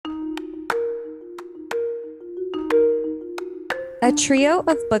A trio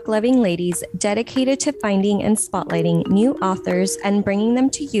of book-loving ladies dedicated to finding and spotlighting new authors and bringing them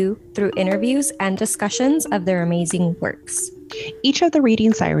to you through interviews and discussions of their amazing works. Each of the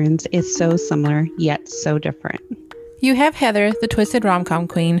reading sirens is so similar, yet so different. You have Heather, the twisted rom-com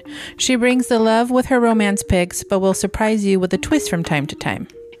queen. She brings the love with her romance picks, but will surprise you with a twist from time to time.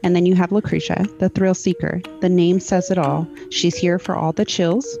 And then you have Lucretia, the thrill seeker. The name says it all. She's here for all the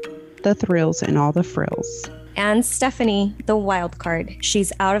chills, the thrills, and all the frills. And Stephanie, the wild card.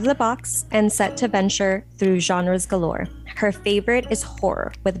 She's out of the box and set to venture through genres galore. Her favorite is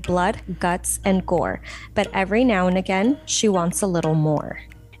horror with blood, guts, and gore. But every now and again, she wants a little more.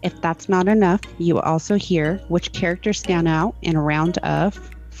 If that's not enough, you will also hear which characters stand out in a round of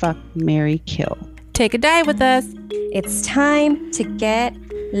Fuck, Marry, Kill. Take a dive with us. It's time to get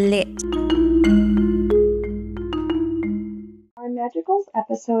lit. Our Magicals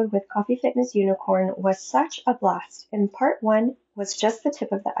episode with Coffee Fitness Unicorn was such a blast, and part 1 was just the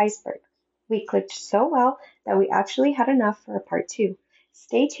tip of the iceberg. We clicked so well that we actually had enough for a part 2.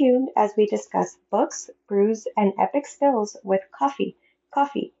 Stay tuned as we discuss books, brews, and epic spills with Coffee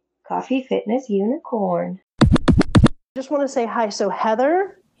Fitness Unicorn. Just want to say hi. So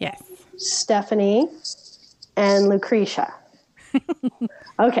Heather, Yes. Stephanie, and Lucretia.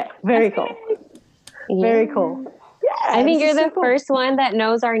 Okay, very cool. Very cool. Yeah, I think you're the first one that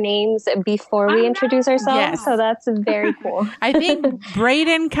knows our names before we introduce ourselves, Yes. so that's very cool. I think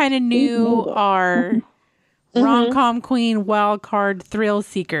Braden kind of knew our rom-com queen, wild card, thrill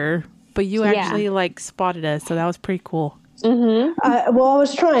seeker, but you actually spotted us, so that was pretty cool. Well, I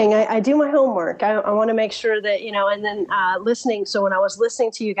was trying. I do my homework. I want to make sure that, and then listening. So when I was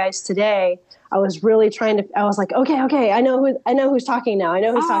listening to you guys today, I was really trying to, I was like, okay, I know who's talking now. I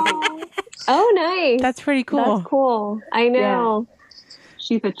know who's talking now. Oh, nice. That's pretty cool. That's cool. I know.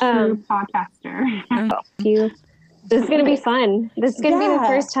 She's a true podcaster. This is going to be fun. This is going to be the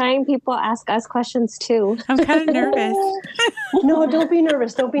first time people ask us questions too. I'm kind of nervous. No, don't be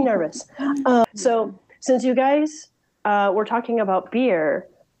nervous. Don't be nervous. So since you guys we're talking about beer,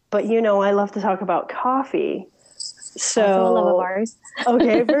 but I love to talk about coffee. So also a love of ours.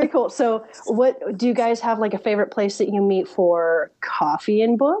 Okay, very cool. So what do you guys have, like a favorite place that you meet for coffee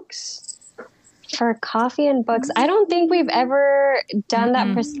and books? For coffee and books, I don't think we've ever done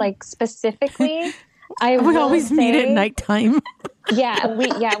that for specifically. We always meet at nighttime.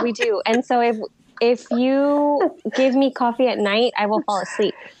 we do. And so if you give me coffee at night, I will fall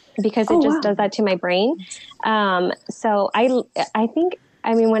asleep because it just does that to my brain. So I think,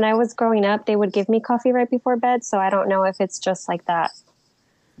 when I was growing up, they would give me coffee right before bed. So I don't know if it's just like that.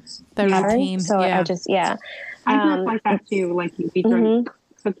 The routine. So I just, I grew up like that too. Like we drink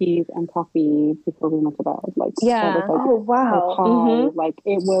cookies and coffee before we went to bed. Like, oh, wow. Like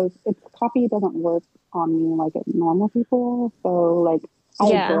coffee doesn't work on me like it normal people. So like, I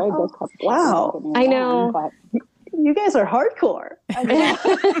enjoy the cup. Wow. I know. But you guys are hardcore.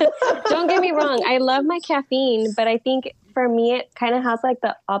 Don't get me wrong. I love my caffeine, but I think for me, it kind of has like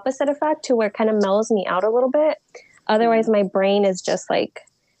the opposite effect to where it kind of mellows me out a little bit. Otherwise, my brain is just like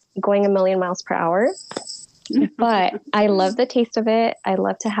going a million miles per hour. But I love the taste of it. I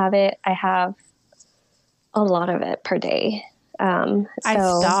love to have it. I have a lot of it per day. I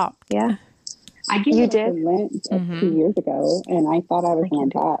stopped. Yeah. I gave You it did? a Lent 2 years ago, and I thought I was going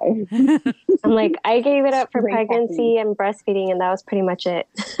to die. I'm like, I gave it up for Great pregnancy and breastfeeding, and that was pretty much it.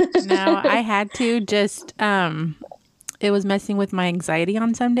 No, I had to just, it was messing with my anxiety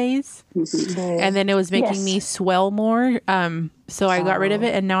on some days. And then it was making me swell more. So I got rid of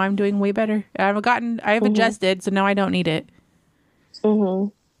it, and now I'm doing way better. I've adjusted, so now I don't need it.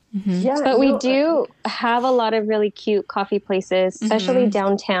 Yeah, But we do have a lot of really cute coffee places, especially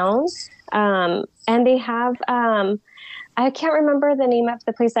downtown. And they have, I can't remember the name of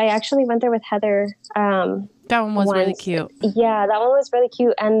the place. I actually went there with Heather. That one was really cute. Yeah, that one was really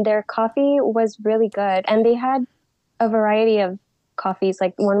cute. And their coffee was really good. And they had a variety of coffees.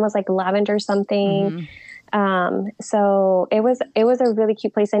 Like one was like lavender something. So it was a really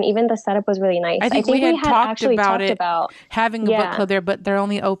cute place. And even the setup was really nice. I think we had talked about having a book club there, but they're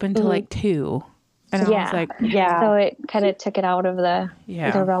only open to like 2. And I was like, so it kind of took it out of the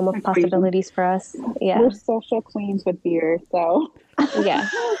realm of possibilities for us. Yeah. We're social queens with beer, so. Yeah.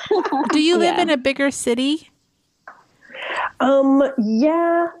 Do you live in a bigger city?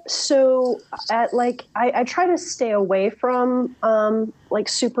 Yeah. So I try to stay away from, like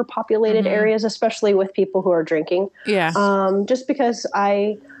super populated areas, especially with people who are drinking. Yeah. Just because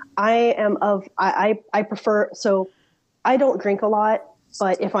I prefer, so I don't drink a lot.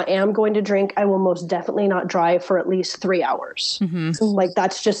 But if I am going to drink, I will most definitely not drive for at least 3 hours. Like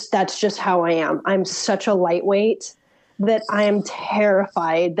that's just how I am. I'm such a lightweight that I am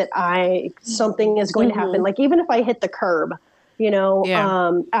terrified that something is going to happen. Like even if I hit the curb,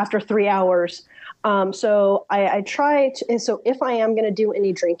 after 3 hours. So I try to, and so if I am going to do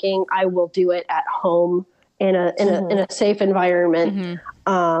any drinking, I will do it at home in a safe environment.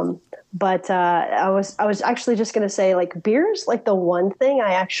 But I was actually just going to say, like, beer is like the one thing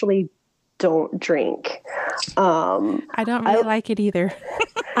I actually don't drink. I don't really like it either.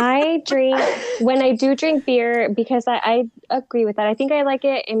 I drink, when I do drink beer, because I agree with that. I think I like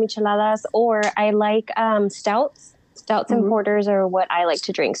it in micheladas, or I like stouts. Stouts and porters are what I like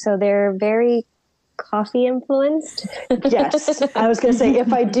to drink. So they're very coffee influenced. Yes. I was going to say,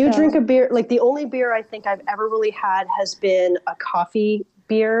 if I do drink a beer, like the only beer I think I've ever really had has been a coffee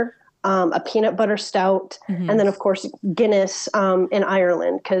beer, a peanut butter stout, and then of course Guinness in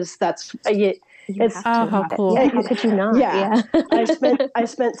Ireland, because that's how cool. Yeah, how could you not? Yeah. I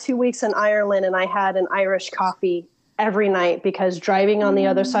spent 2 weeks in Ireland, and I had an Irish coffee every night because driving on the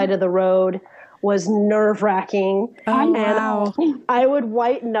other side of the road was nerve-wracking. Oh, wow. I would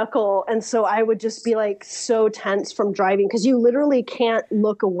white knuckle, and so I would just be like so tense from driving, because you literally can't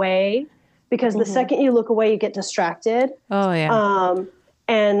look away, because the second you look away you get distracted. Oh yeah.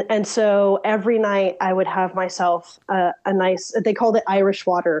 And so every night I would have myself a nice, they called it Irish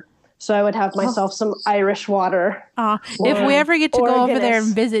water. So I would have myself some Irish water. If we ever get to go over Guinness there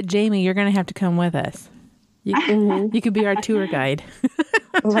and visit Jamie, you're going to have to come with us. You could be our tour guide.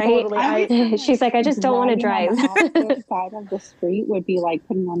 Right. Totally. She's like, I just don't want to drive. On the opposite side of the street would be like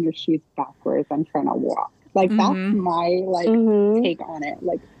putting on your shoes backwards and trying to walk. Like that's my take on it.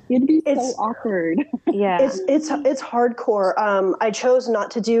 Like it'd be so awkward. Yeah. It's hardcore. I chose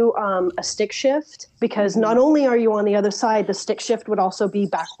not to do a stick shift, because not only are you on the other side, the stick shift would also be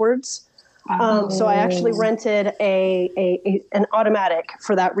backwards. So I actually rented an automatic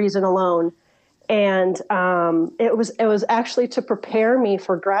for that reason alone. And it was actually to prepare me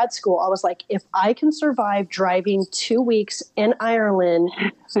for grad school. I was like, if I can survive driving 2 weeks in Ireland,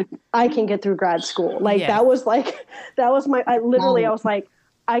 I can get through grad school. Like that was my, I was like,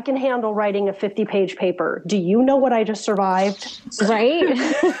 I can handle writing a 50-page paper. Do you know what I just survived? Right?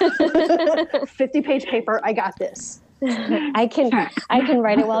 50-page paper. I got this. I can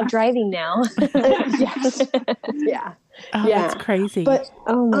write it while driving now. Yes. Yeah. Oh, that's crazy. But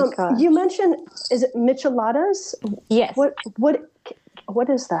oh my God. You mentioned, is it micheladas? Yes. What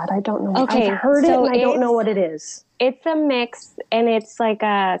is that? I don't know. Okay, I've heard it, and I don't know what it is. It's a mix, and it's like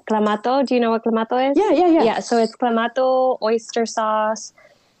a clamato. Do you know what clamato is? Yeah. Yeah, so it's clamato, oyster sauce.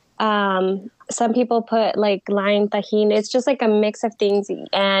 Some people put like lime, tajin. It's just like a mix of things,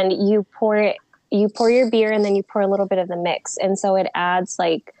 and you pour your beer, and then you pour a little bit of the mix, and so it adds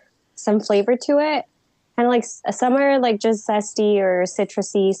like some flavor to it. And like some are like just zesty or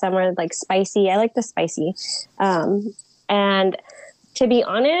citrusy, some are like spicy. I like the spicy. And to be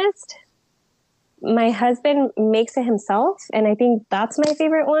honest, my husband makes it himself, and I think that's my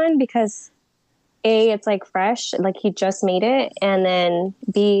favorite one, because A, it's like fresh, like he just made it, and then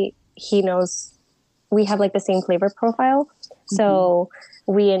B, he knows we have like the same flavor profile, so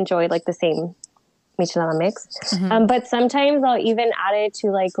we enjoy like the same michelada mix. But sometimes I'll even add it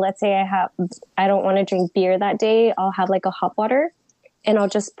to, like, let's say I don't want to drink beer that day, I'll have like a hop water, and I'll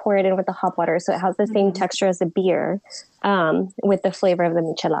just pour it in with the hop water, so it has the same texture as the beer, with the flavor of the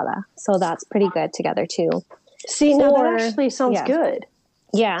michelada. So that's pretty good together too. See, now that actually sounds good.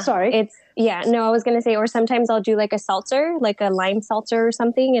 Yeah. Sorry. I was going to say, or sometimes I'll do like a seltzer, like a lime seltzer or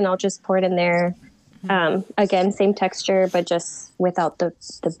something, and I'll just pour it in there. Again, same texture, but just without the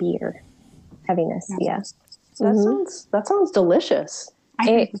beer heaviness. Yeah. That sounds delicious.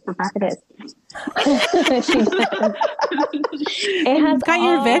 It is. It has got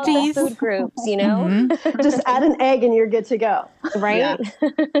your veggies. the food groups, you know. Just add an egg and you're good to go. Right?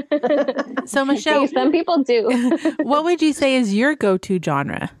 So Michelle, some people do. What would you say is your go-to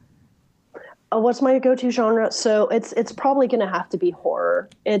genre? What's my go-to genre? So it's probably going to have to be horror.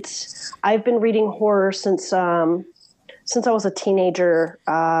 I've been reading horror since I was a teenager.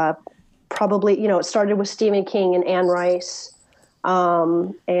 Probably, it started with Stephen King and Anne Rice.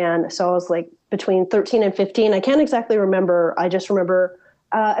 And so I was like between 13 and 15. I can't exactly remember. I just remember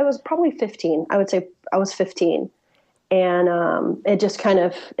it was probably 15. I would say I was 15. And it just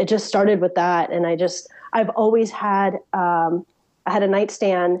started with that. And I've always had I had a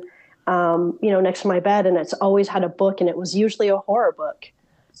nightstand next to my bed, and it's always had a book, and it was usually a horror book.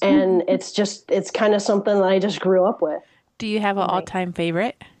 And it's kind of something that I just grew up with. Do you have an all-time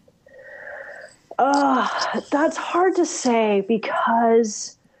favorite? That's hard to say,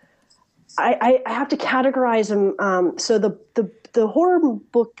 because I have to categorize them. So the horror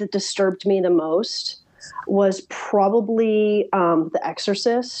book that disturbed me the most was probably The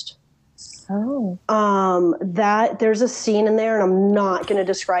Exorcist. Oh. That there's a scene in there, and I'm not going to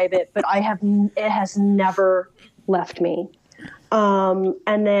describe it, but it has never left me. And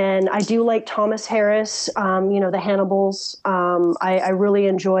then I do like Thomas Harris, the Hannibals. I really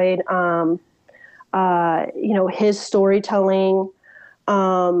enjoyed, his storytelling.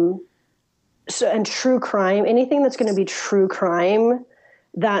 And true crime, anything that's going to be true crime,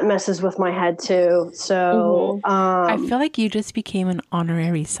 that messes with my head too. So I feel like you just became an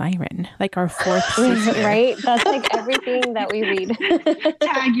honorary siren, like our fourth sister. Right? That's like everything that we read.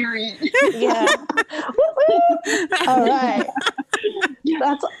 Tag, you're in. Yeah. All right.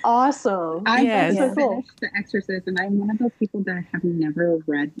 That's awesome. I Yes. just finished The Exorcist, and I'm one of those people that have never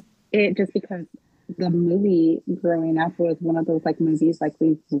read it just because the movie growing up was one of those like movies like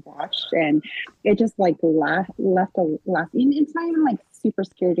we've watched, and it just like left a lasting. It's not even like super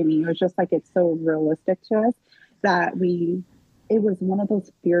scary to me. It was just like it's so realistic to us that it was one of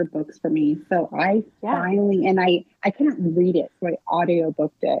those fear books for me. So I finally, and I couldn't read it, so I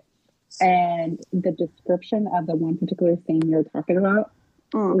audiobooked it. And the description of the one particular scene you're talking about,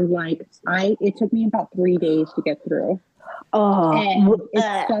 it took me about 3 days to get through. And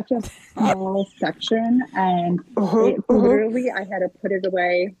it's such a small section, and literally I had to put it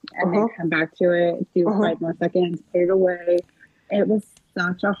away and then come back to it, do 5 more seconds, put it away. It was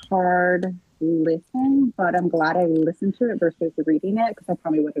such a hard listen, but I'm glad I listened to it versus reading it, because I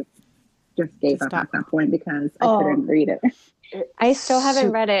probably would have just gave up at that point because I couldn't read it. I still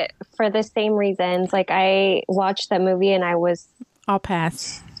haven't read it for the same reasons. Like, I watched that movie and I'll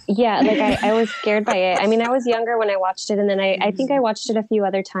pass. Yeah, like I was scared by it. I mean, I was younger when I watched it, and then I think I watched it a few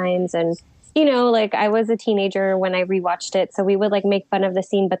other times, and like I was a teenager when I rewatched it, so we would like make fun of the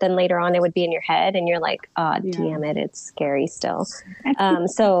scene, but then later on it would be in your head, and you're like, oh, damn it, it's scary still.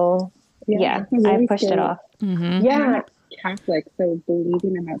 So really I pushed it off. Mm-hmm. Yeah, I'm Catholic, so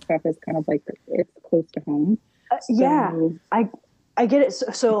believing in that stuff is kind of like it's close to home. I get it.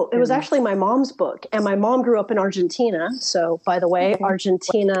 So it was actually my mom's book, and my mom grew up in Argentina. So, by the way,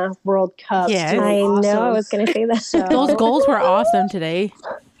 Argentina World Cup. Yes. I know. I was going to say that. So, those goals were awesome today.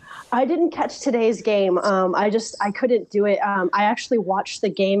 I didn't catch today's game. I couldn't do it. I actually watched the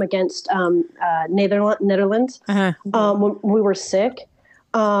game against Netherlands when we were sick.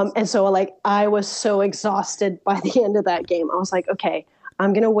 And so like I was so exhausted by the end of that game. I was like, okay,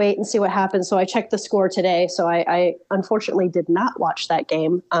 I'm going to wait and see what happens. So I checked the score today. So I unfortunately did not watch that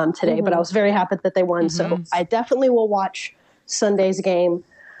game today, but I was very happy that they won. So I definitely will watch Sunday's game.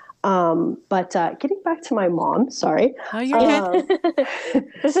 But getting back to my mom, sorry. Oh, you're good.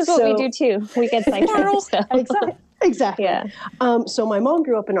 This is what we do too. We get sidetracked. So. Exactly. Yeah. So my mom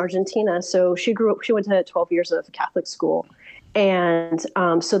grew up in Argentina. So she went to 12 years of Catholic school. And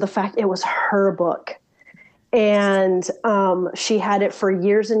so the fact it was her book, and she had it for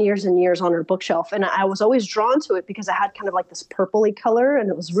years and years and years on her bookshelf. And I was always drawn to it because it had kind of like this purpley color, and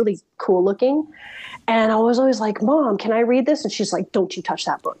it was really cool looking. And I was always like, Mom, can I read this? And she's like, don't you touch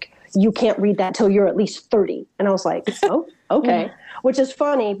that book. You can't read that till you're at least 30. And I was like, oh, okay. Which is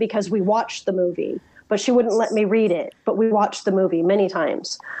funny because we watched the movie, but she wouldn't let me read it. But we watched the movie many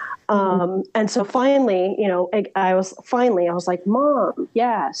times. And so finally, I was like, Mom,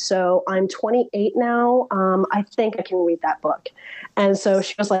 so I'm 28 now. I think I can read that book. And so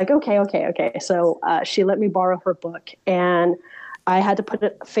she was like, okay. So she let me borrow her book, and I had to put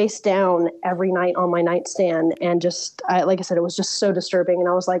it face down every night on my nightstand. And like I said, it was just so disturbing. And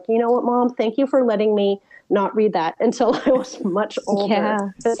I was like, you know what, Mom, thank you for letting me not read that until I was much older. Yeah.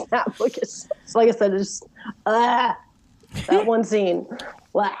 That book is, like I said, it's that one scene.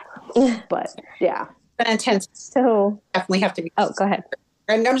 But yeah, intense. So definitely have to be. Oh, go ahead.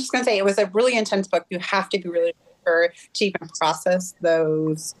 And I'm just going to say it was a really intense book. You have to be really sure to even process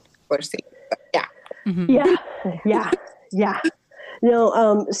those scenes. Yeah. Mm-hmm. Yeah.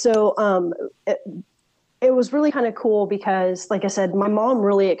 It was really kind of cool because, like I said, my mom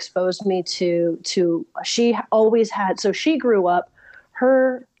really exposed me to. She always had. So she grew up.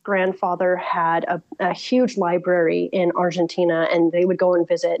 Her grandfather had a huge library in Argentina, and they would go and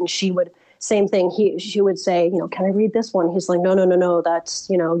visit, and she would, same thing. She would say, can I read this one? He's like, no, that's,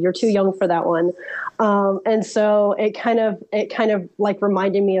 you're too young for that one. And so it kind of like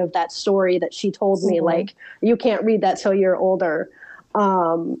reminded me of that story that she told me, like, you can't read that till you're older.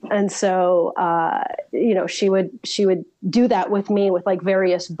 And so, she would do that with me with like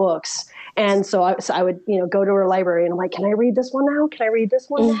various books. And so I would, go to her library, and I'm like, can I read this one now? Can I read this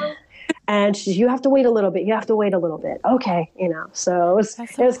one now? And she's, you have to wait a little bit. Okay. So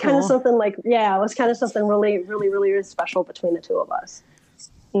it was kind of something like, it was kind of something really, really, really, really special between the two of us.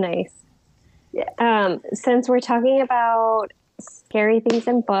 Nice. Since we're talking about scary things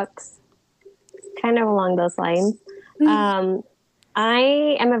in books, kind of along those lines,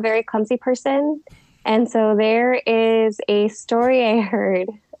 I am a very clumsy person. And so there is a story I heard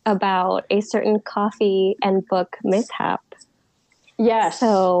about a certain coffee and book mishap. Yes.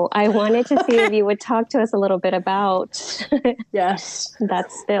 So I wanted to see if you would talk to us a little bit about yes.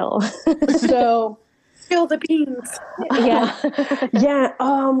 that spill. So spill the beans. Yeah. Yeah.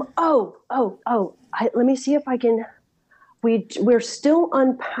 Let me see if I can. We're still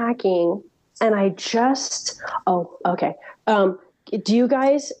unpacking, and I just. Oh, okay. Do you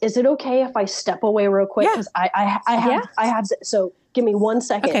guys? Is it okay if I step away real quick? Because I have. So give me 1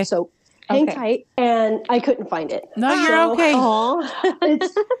 second. Okay. So hang tight. And I couldn't find it. No, you're okay.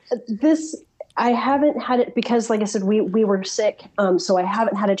 It's this. I haven't had it because, like I said, we were sick. So I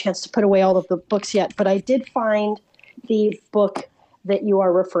haven't had a chance to put away all of the books yet. But I did find the book that you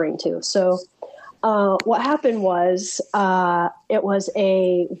are referring to. So what happened was it was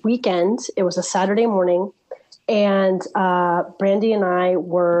a weekend. It was a Saturday morning. And Brandy and I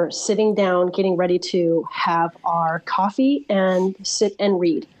were sitting down, getting ready to have our coffee and sit and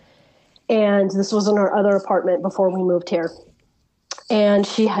read. And this was in our other apartment before we moved here. And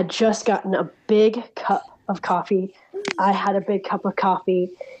she had just gotten a big cup of coffee. I had a big cup of coffee.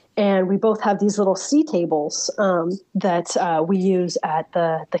 And we both have these little C tables that we use at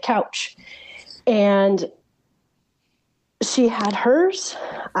the couch. And she had hers.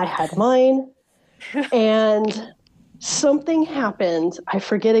 I had mine. And something happened. I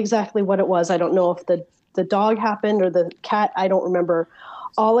forget exactly what it was. I don't know if the dog happened or the cat. I don't remember.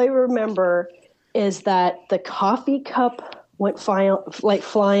 All I remember is that the coffee cup went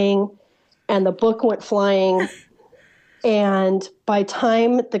flying and the book went flying. And by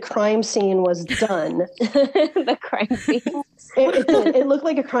time the crime scene was done, the crime scene. It looked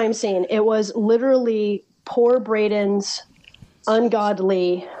like a crime scene. It was literally poor Braden's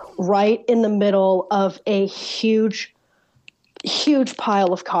ungodly right in the middle of a huge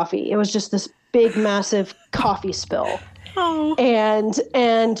pile of coffee. It was just this big, massive coffee spill. Oh. And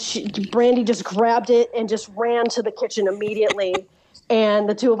Brandy just grabbed it and just ran to the kitchen immediately. And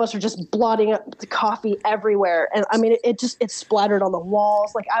the two of us were just blotting up the coffee everywhere. And I mean, it splattered on the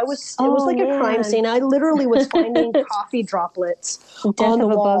walls. Like it was like a crime scene. I literally was finding coffee droplets on the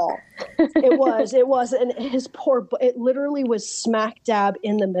wall. It was. And his it literally was smack dab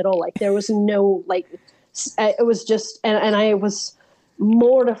in the middle. Like there was no, it was just, and I was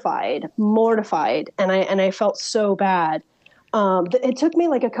mortified. And I felt so bad. It took me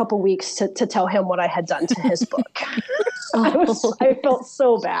like a couple weeks to tell him what I had done to his book. I felt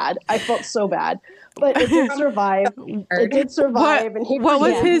so bad. But it did survive. What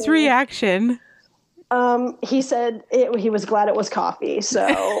was his reaction? He said he was glad it was coffee. So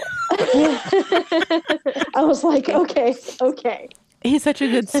I was like, okay. He's such a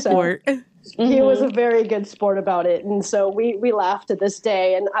good sport. He was a very good sport about it. And so we laughed to this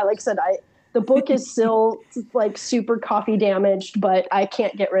day. And like I said, the book is still like super coffee damaged, but I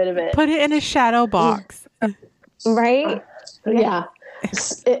can't get rid of it. Put it in a shadow box. Right? Yeah.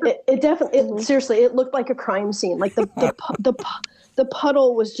 It definitely, seriously, it looked like a crime scene. Like the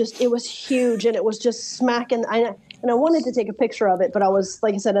puddle was it was huge and it was just smacking. And I wanted to take a picture of it, but I was,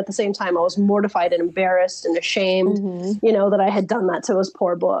 like I said, at the same time, I was mortified and embarrassed and ashamed, that I had done that to his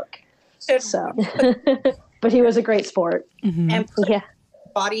poor book. So, but he was a great sport. And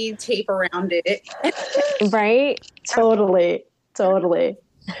body tape around it. Right? Totally.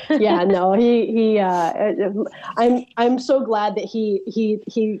 Yeah, no, I'm so glad that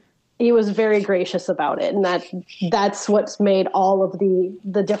he was very gracious about it, and that's what's made all of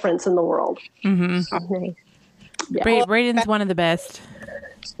the difference in the world. Mm-hmm. Nice. Yeah. Braden's one of the best.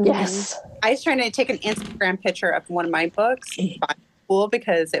 Yes. I was trying to take an Instagram picture of one of my books by pool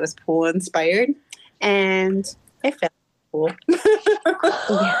because it was pool inspired, and it felt cool.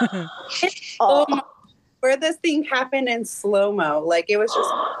 Where this thing happened in slow-mo, like it was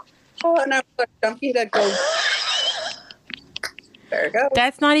just and I was jumpy to go. There it goes.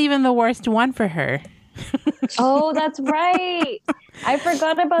 That's not even the worst one for her. Oh, that's right. I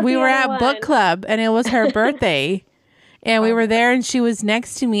forgot about we the were other at book club and it was her birthday. And we were there and she was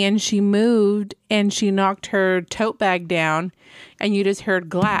next to me and she moved and she knocked her tote bag down and you just heard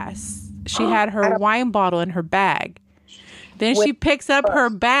glass. She had her wine bottle in her bag. Then she picks up her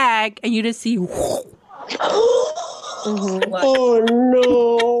bag and you just see Oh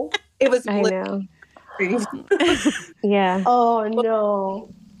no. It was I know. Yeah. Oh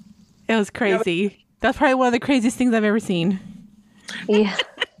no. It was crazy. That's probably one of the craziest things I've ever seen. Yeah.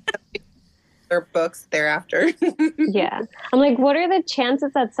 their books thereafter. Yeah. I'm like, what are the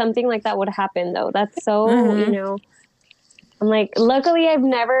chances that something like that would happen, though? That's so, you know. I'm like, luckily, I've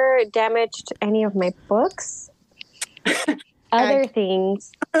never damaged any of my books. Other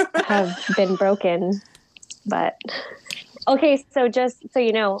things have been broken. But, okay, so just so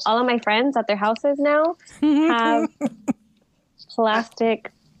you know, all of my friends at their houses now have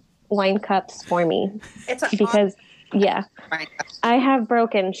plastic wine cups for me. Because, yeah, I have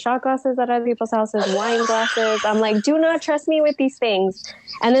broken shot glasses at other people's houses, wine glasses. I'm like, do not trust me with these things.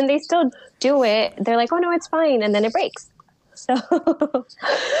 And then they still do it. They're like, oh, no, it's fine. And then it breaks. So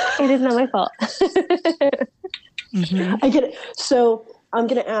it is not my fault. I get it. So I'm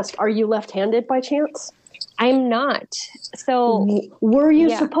going to ask, are you left-handed by chance? I'm not. So were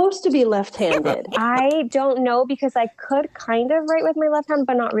you supposed to be left-handed? I don't know, because I could kind of write with my left hand,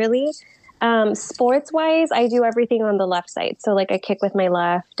 but not really. Sports wise, I do everything on the left side. So like I kick with my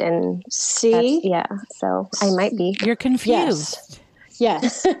left and see, so I might be. You're confused.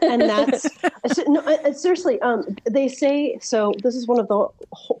 Yes. And that's no, seriously. They say, so this is one of the,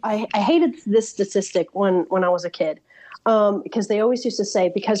 I hated this statistic when I was a kid, because they always used to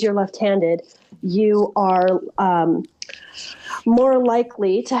say, because you're left-handed, you are more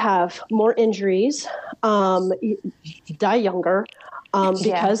likely to have more injuries, die younger,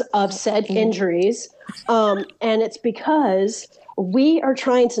 because of said injuries. And it's because we are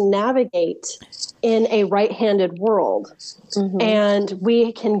trying to navigate in a right-handed world, and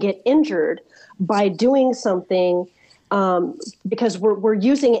we can get injured by doing something because we're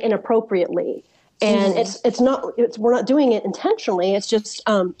using it inappropriately. And we're not doing it intentionally. It's just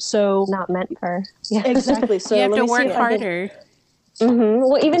so not meant for. Yeah, exactly. So you have to work harder.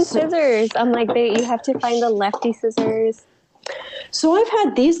 Well, even scissors. I'm like, you have to find the lefty scissors. So I've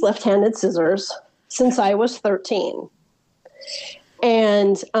had these left-handed scissors since I was 13.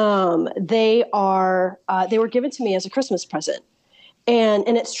 And they were given to me as a Christmas present.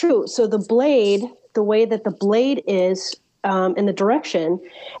 And it's true. So the blade, the way that the blade is in the direction,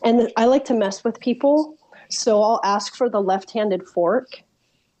 and I like to mess with people. So I'll ask for the left-handed fork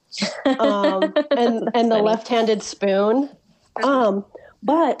and the left-handed spoon.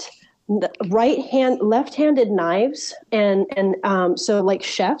 But left-handed knives and so like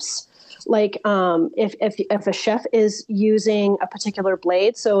chefs, like if a chef is using a particular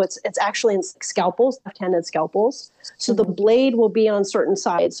blade, so it's actually in scalpels, left-handed scalpels, so the blade will be on certain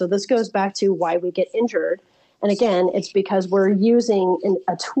sides. So this goes back to why we get injured, and again, it's because we're using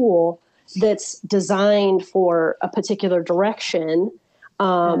a tool that's designed for a particular direction,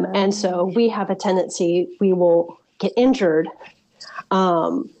 and so we have a tendency, we will get injured.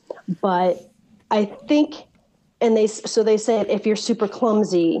 But I think, and they say if you're super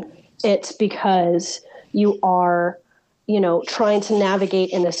clumsy, it's because you are, trying to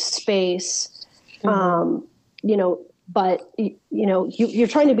navigate in a space, but you're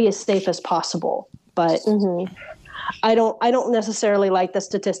trying to be as safe as possible. But I don't necessarily like the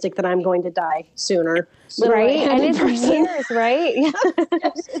statistic that I'm going to die sooner. Right. And it's years, right? Yes,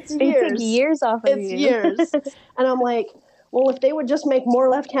 it's years. It's years off of you. It's years. And I'm like, well, if they would just make more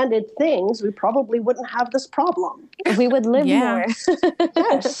left-handed things, we probably wouldn't have this problem. We would live more.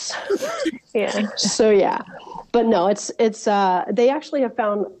 Yes. Yeah. So yeah, but no, it's they actually have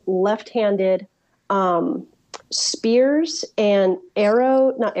found left-handed spears and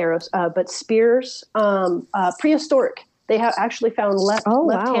but spears, prehistoric. They have actually found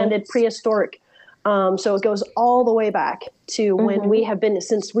left-handed prehistoric. So it goes all the way back to when we have been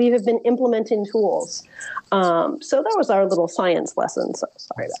implementing tools. So that was our little science lesson. So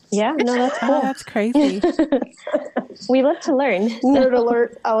sorry about that. Yeah, no, that's cool. Oh, that's crazy. We love to learn. Nerd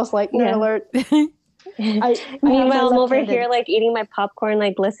alert. I was like, nerd alert. Meanwhile, I'm over here like eating my popcorn,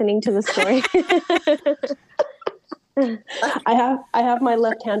 like listening to the story. I have my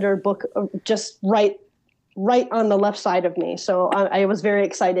left-hander book just right on the left side of me. So I was very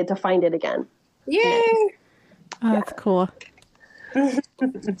excited to find it again. Yay! Oh, that's cool.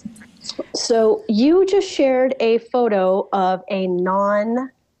 So you just shared a photo of a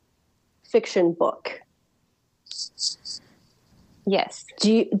non-fiction book. Yes.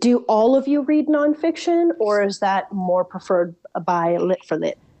 Do all of you read nonfiction, or is that more preferred by Lit for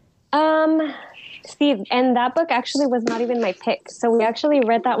Lit? Steve, and that book actually was not even my pick. So we actually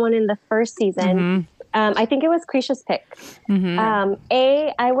read that one in the first season. I think it was Krisha's pick.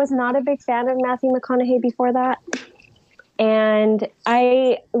 I was not a big fan of Matthew McConaughey before that. And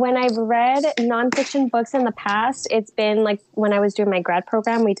when I've read nonfiction books in the past, it's been like when I was doing my grad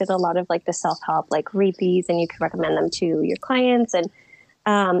program, we did a lot of like the self-help, like read these and you can recommend them to your clients. And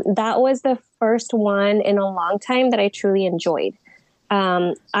that was the first one in a long time that I truly enjoyed.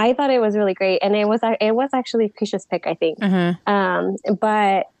 I thought it was really great, and it was actually Krisha's pick, I think.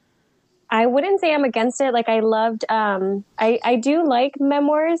 But I wouldn't say I'm against it. Like I loved, I do like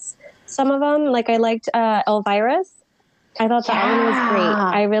memoirs, some of them. Like I liked Elvira's. I thought that one was great.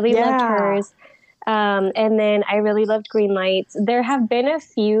 I really loved hers. And then I really loved Green Lights. There have been a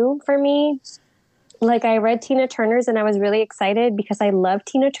few for me. Like I read Tina Turner's and I was really excited because I love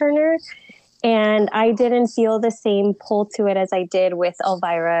Tina Turner. And I didn't feel the same pull to it as I did with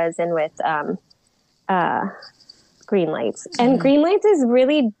Elvira's and with Green Lights. And Green Lights is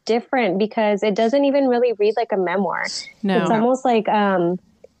really different because it doesn't even really read like a memoir. No. It's almost like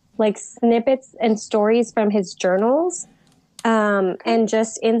snippets and stories from his journals. And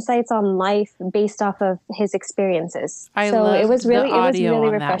just insights on life based off of his experiences. It was really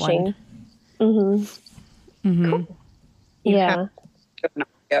refreshing. Cool. Yeah.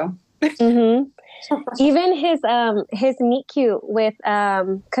 Even his meet cute with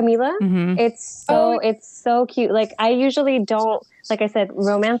Camila, it's so cute. Like I usually don't, like I said,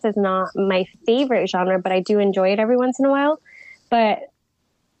 romance is not my favorite genre, but I do enjoy it every once in a while. But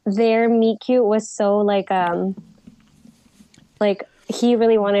their meet cute was so like he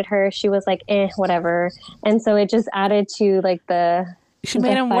really wanted her. She was like, whatever. And so it just added to like she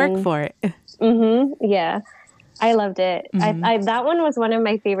made him work for it. Yeah. I loved it. I that one was one of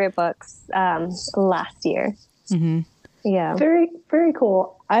my favorite books last year. Yeah. Very, very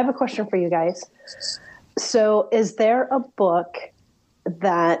cool. I have a question for you guys. So is there a book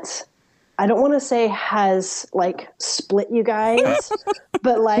that I don't want to say has like split you guys,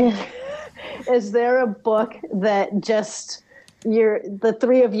 but like, is there a book that just the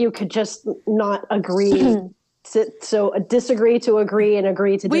three of you could just not agree? So disagree to agree and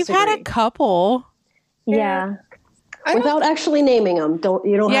agree to disagree. We've had a couple. Yeah. Without actually naming them.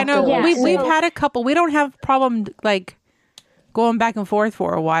 We've had a couple. We don't have problem like going back and forth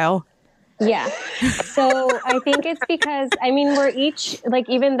for a while. Yeah. So I think it's because, I mean, we're each like,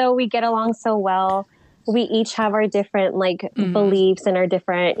 even though we get along so well, we each have our different like beliefs and our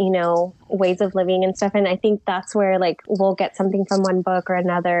different, ways of living and stuff. And I think that's where like we'll get something from one book or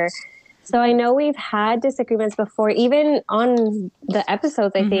another. So I know we've had disagreements before, even on the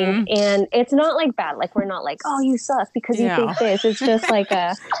episodes, I think. And it's not like bad. Like we're not like, oh, you suck because you think this. It's just like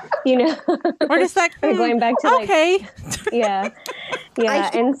we're just like, we're going back to okay. Yeah.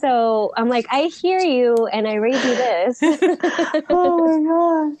 And so I'm like, I hear you and I read you this. Oh my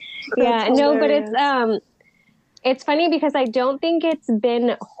God. Yeah, no, but it's funny because I don't think it's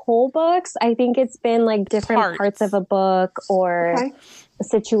been whole books. I think it's been like different parts of a book or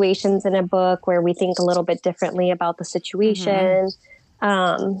situations in a book where we think a little bit differently about the situation.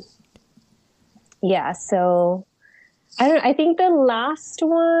 Yeah, so I think the last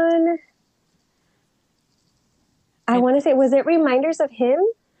one, I want to say, was it Reminders of Him?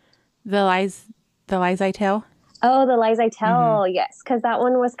 The Lies I Tell? Oh, The Lies I Tell, yes. Because that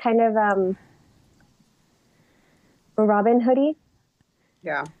one was kind of Robin Hood-y.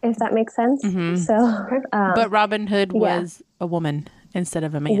 Yeah. If that makes sense. So, but Robin Hood was a woman instead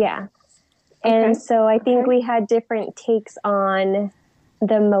of a man. Yeah. And so I think we had different takes on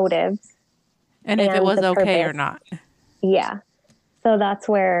the motives. And if it was okay or not. Yeah. So that's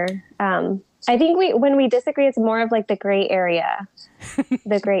where I think when we disagree, it's more of like the gray area,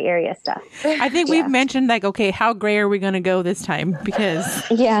 stuff. I think we've mentioned like, okay, how gray are we going to go this time? Because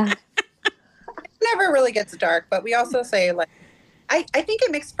it never really gets dark, but we also say like, I think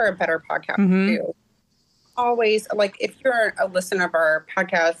it makes for a better podcast too. Always like if you're a listener of our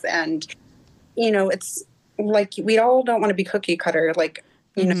podcast and, it's like, we all don't want to be cookie cutter. Like,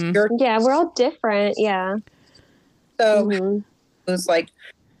 we're all different. Yeah. So it was like,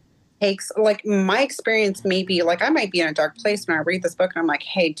 takes like my experience maybe like I might be in a dark place when I read this book and I'm like,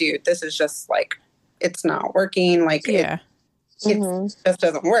 hey dude, this is just like it's not working, like it just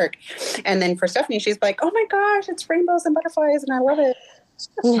doesn't work. And then for Stephanie, she's like, oh my gosh, it's rainbows and butterflies and I love it.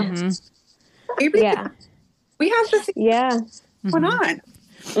 We have this going on.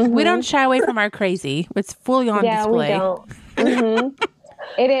 We don't shy away from our crazy. It's fully on display. We don't.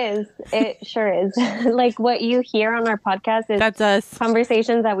 It is. It sure is. Like what you hear on our podcast is that's us.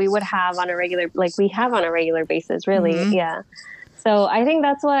 Conversations that we would have on a regular, like we have on a regular basis, really. Yeah. So I think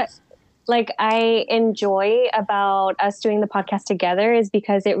that's what like I enjoy about us doing the podcast together is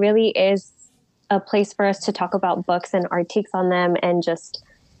because it really is a place for us to talk about books and our takes on them. And just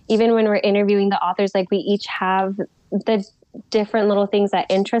even when we're interviewing the authors, like we each have the different little things that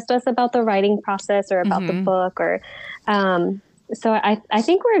interest us about the writing process or about the book or, so I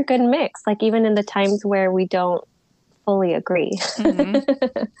think we're a good mix, like even in the times where we don't fully agree.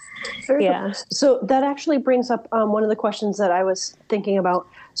 Yeah. So that actually brings up one of the questions that I was thinking about.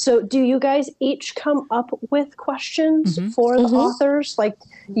 So do you guys each come up with questions for the authors? Like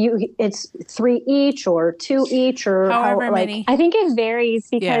it's 3 each or 2 each or however how, many. I think it varies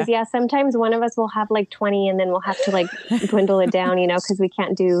because sometimes one of us will have like 20 and then we'll have to like dwindle it down, because we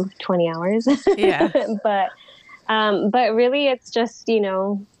can't do 20 hours. But really it's just,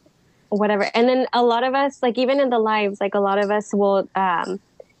 whatever. And then a lot of us, like even in the lives, like a lot of us will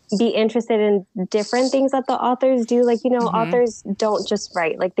be interested in different things that the authors do. Like, authors don't just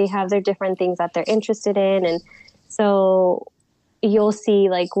write, like they have their different things that they're interested in. And so you'll see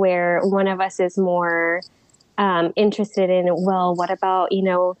like where one of us is more interested in, well, what about,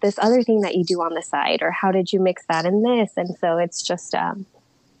 this other thing that you do on the side, or how did you mix that in this? And so it's just,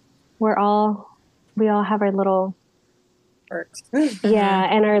 we all have our little works.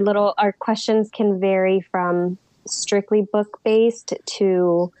 And our questions can vary from strictly book based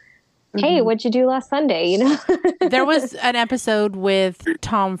to, hey, what'd you do last Sunday? There was an episode with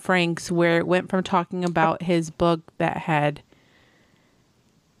Tom Franks where it went from talking about his book that had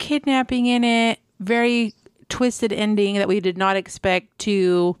kidnapping in it, very twisted ending that we did not expect,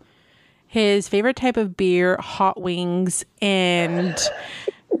 to his favorite type of beer, hot wings, and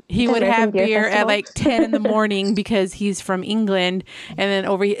he would have beer at like 10 in the morning because he's from England. And then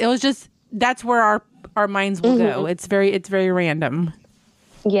it was just, that's where our minds will go. It's very random.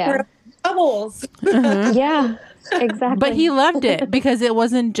 Yeah. Bubbles. Yeah, exactly. But he loved it because it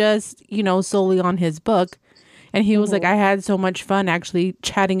wasn't just, solely on his book. And he was like, I had so much fun actually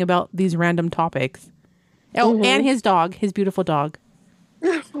chatting about these random topics. Oh, and his dog, his beautiful dog.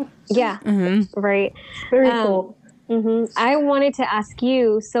 Yeah. Right. Very cool. I wanted to ask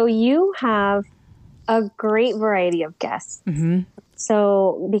you, so you have a great variety of guests.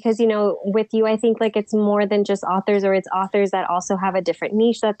 So because, with you, I think like it's more than just authors, or it's authors that also have a different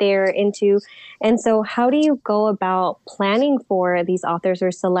niche that they're into. And so how do you go about planning for these authors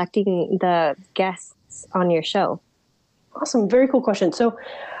or selecting the guests on your show? Awesome. Very cool question. So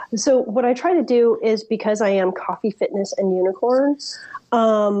what I try to do is, because I am Coffee, Fitness, and Unicorn,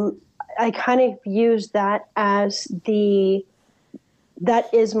 I kind of use that as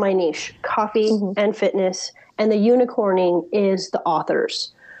that is my niche, coffee and fitness, and the unicorning is the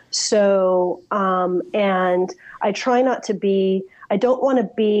authors. So, and I try not to I don't want to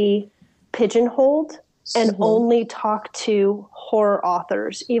be pigeonholed and only talk to horror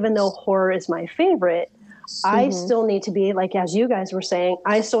authors, even though horror is my favorite. I still need to be, like, as you guys were saying,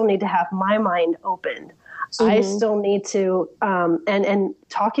 I still need to have my mind open. I still need to, and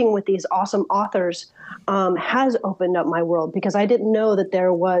talking with these awesome authors has opened up my world, because I didn't know that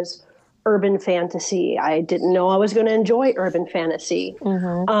there was urban fantasy. I didn't know I was going to enjoy urban fantasy.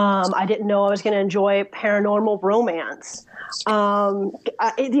 I didn't know I was going to enjoy paranormal romance.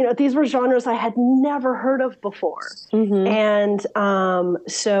 These were genres I had never heard of before. And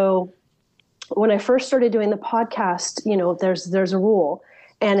so when I first started doing the podcast, there's a rule,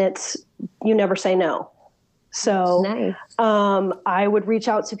 and it's you never say no. So nice. I would reach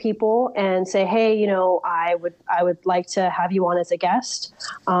out to people and say, hey, I would like to have you on as a guest.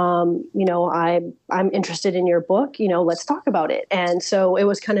 I'm interested in your book, let's talk about it. And so it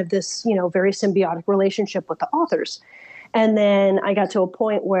was kind of this, very symbiotic relationship with the authors. And then I got to a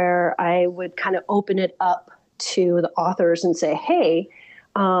point where I would kind of open it up to the authors and say, hey,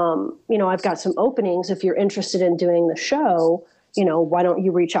 I've got some openings. If you're interested in doing the show, why don't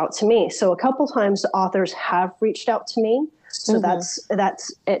you reach out to me? So a couple times the authors have reached out to me. So that's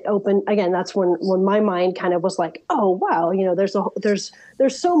it open again. That's when my mind kind of was like, oh, wow,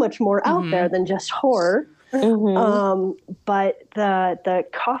 there's so much more out there than just horror. But the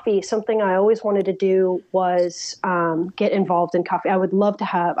coffee, something I always wanted to do was get involved in coffee. I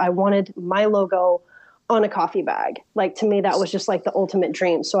wanted my logo on a coffee bag. Like, to me, that was just like the ultimate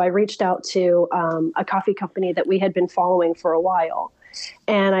dream. So I reached out to a coffee company that we had been following for a while.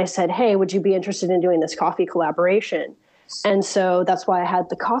 And I said, hey, would you be interested in doing this coffee collaboration? And so that's why I had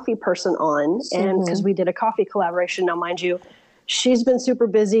the coffee person on, and because we did a coffee collaboration. Now, mind you, she's been super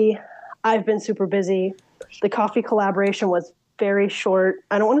busy. I've been super busy. The coffee collaboration was very short.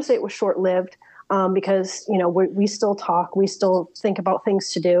 I don't want to say it was short-lived because, we still talk. We still think about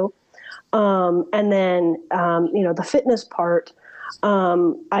things to do. And then, the fitness part,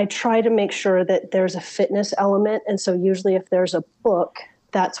 I try to make sure that there's a fitness element. And so usually if there's a book,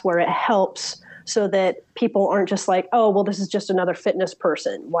 that's where it helps, so that people aren't just like, oh, well, this is just another fitness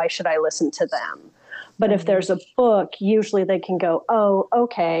person. Why should I listen to them? But if there's a book, usually they can go, oh,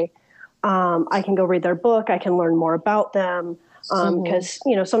 okay, I can go read their book. I can learn more about them. Because,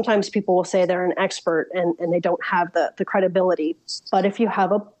 sometimes people will say they're an expert and they don't have the credibility. But if you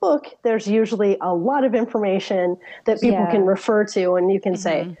have a book, there's usually a lot of information that people can refer to, and you can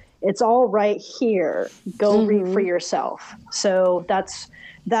say, it's all right here. Go read for yourself. So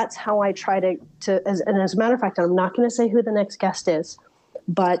that's how I try to and as a matter of fact, I'm not going to say who the next guest is,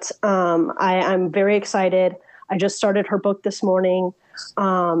 but I'm very excited. I just started her book this morning,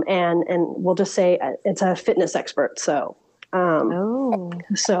 and we'll just say it's a fitness expert. So,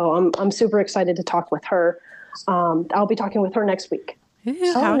 so I'm super excited to talk with her. I'll be talking with her next week.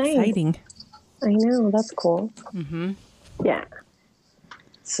 Ooh, how exciting! I know, that's cool. Yeah.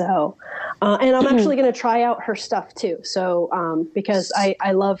 So, and I'm actually going to try out her stuff too. So, because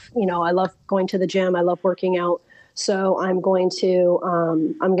I love, I love going to the gym. I love working out. So I'm going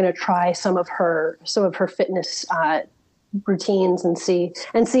to try some of her fitness routines and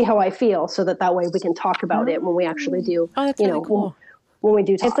see how I feel, so that way we can talk about it when we actually do. Oh, that's really cool. When we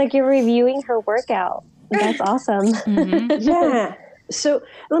do talk. It's like you're reviewing her workout. That's awesome. Yeah. So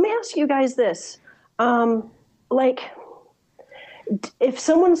let me ask you guys this. If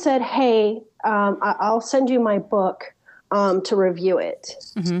someone said, hey, I'll send you my book to review it.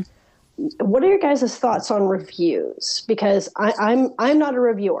 What are your guys' thoughts on reviews? Because I'm not a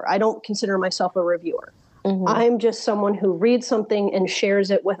reviewer. I don't consider myself a reviewer. I'm just someone who reads something and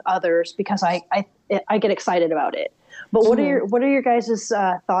shares it with others because I get excited about it. But what are your guys'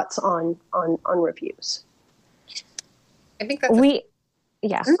 thoughts on reviews? I think that's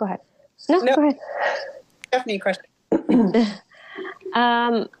go ahead. No, go ahead. Definitely a question.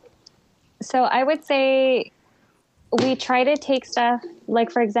 So I would say we try to take stuff, like,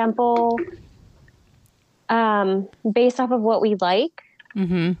 for example, based off of what we like,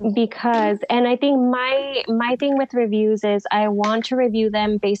 because, and I think my thing with reviews is I want to review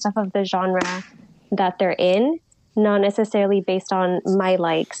them based off of the genre that they're in, not necessarily based on my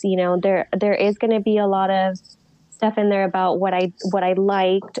likes. There is going to be a lot of stuff in there about what I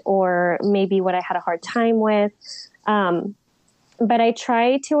liked, or maybe what I had a hard time with. But I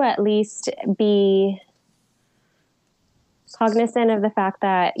try to at least be cognizant of the fact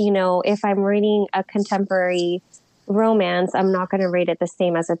that, if I'm reading a contemporary romance, I'm not going to rate it the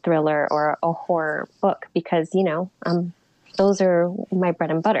same as a thriller or a horror book, because, those are my bread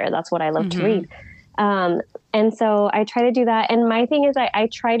and butter. That's what I love to read. And so I try to do that. And my thing is I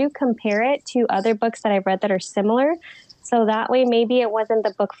try to compare it to other books that I've read that are similar. So that way, maybe it wasn't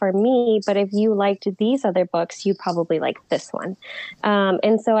the book for me, but if you liked these other books, you probably like this one.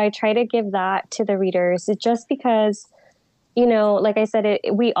 And so I try to give that to the readers, just because, like I said,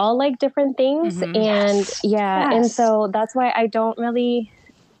 we all like different things. And and so that's why I don't really,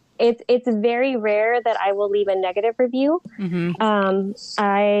 it's very rare that I will leave a negative review.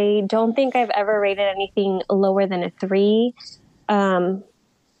 I don't think I've ever rated anything lower than a 3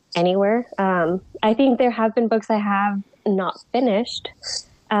 anywhere. I think there have been books I have not finished,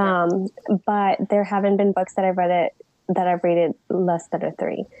 but there haven't been books that I've rated less than a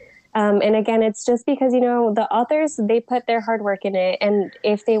 3. And again, it's just because, the authors, they put their hard work in it. And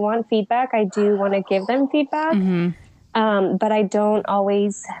if they want feedback, I do want to give them feedback. But I don't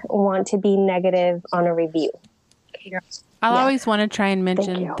always want to be negative on a review. I'll always want to try and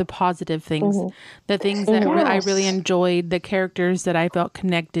mention the positive things, the things that I really enjoyed, the characters that I felt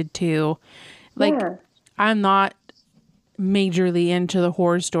connected to. I'm not majorly into the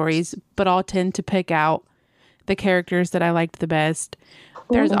horror stories, but I'll tend to pick out the characters that I liked the best.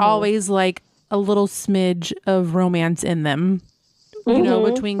 There's always like a little smidge of romance in them,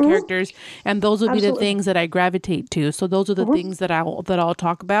 between characters, and those would be the things that I gravitate to. So those are the things that I'll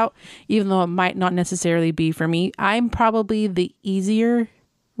talk about, even though it might not necessarily be for me. I'm probably the easier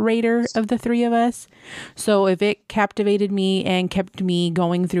rater of the three of us. So if it captivated me and kept me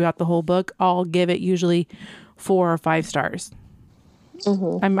going throughout the whole book, I'll give it usually 4 or 5 stars.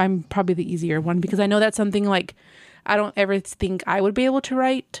 I'm probably the easier one, because I know that's something like I don't ever think I would be able to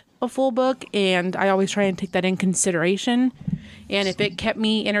write a full book, and I always try and take that in consideration. And if it kept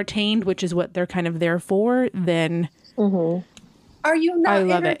me entertained, which is what they're kind of there for, then are you not? I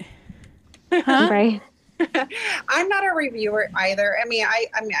love it. Huh? Right. I'm not a reviewer either. I mean,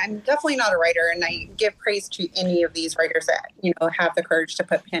 I'm definitely not a writer, and I give praise to any of these writers that have the courage to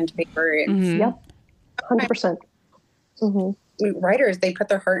put pen to paper. And Yep, 100%. Writers, they put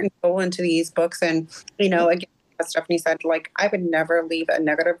their heart and soul into these books, and again, as Stephanie said, like, I would never leave a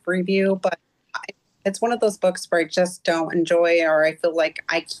negative review, but it's one of those books where I just don't enjoy, or I feel like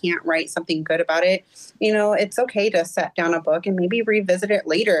I can't write something good about it. It's okay to set down a book and maybe revisit it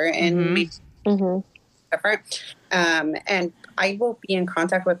later and make different. And I will be in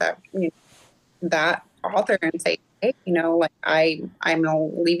contact with that author and say, hey, like I'm gonna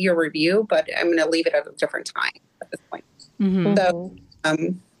leave you a review, but I'm gonna leave it at a different time at this point. Mm-hmm. So,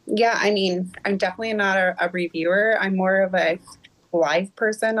 yeah, I mean, I'm definitely not a reviewer. I'm more of a live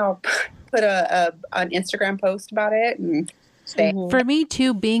person. I'll put an Instagram post about it and say. For me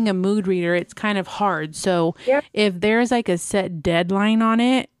too, being a mood reader, it's kind of hard. So if there's like a set deadline on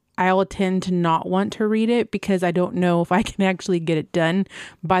it, I will tend to not want to read it because I don't know if I can actually get it done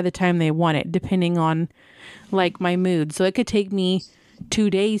by the time they want it, depending on like my mood. So it could take me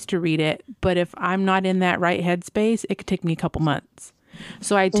 2 days to read it, but if I'm not in that right headspace, it could take me a couple months.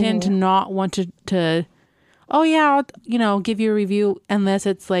 So I tend to not want to oh yeah, I'll, give you a review unless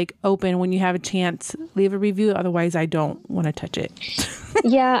it's like open when you have a chance, leave a review. Otherwise I don't want to touch it.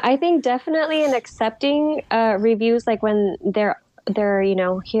 Yeah, I think definitely in accepting reviews, like when they're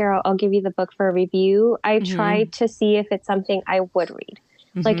here, I'll give you the book for a review. I try to see if it's something I would read.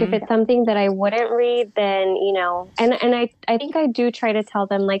 Like if it's something that I wouldn't read, then, and I think I do try to tell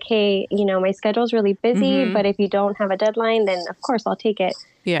them like, hey, my schedule's really busy, but if you don't have a deadline, then of course I'll take it.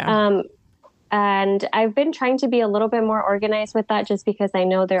 Yeah. And I've been trying to be a little bit more organized with that just because I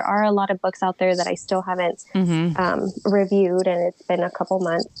know there are a lot of books out there that I still haven't reviewed, and it's been a couple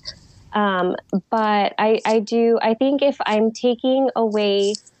months. But I think if I'm taking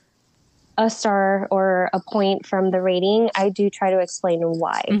away a star or a point from the rating, I do try to explain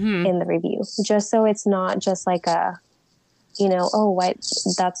why in the review, just so it's not just like a, oh, what,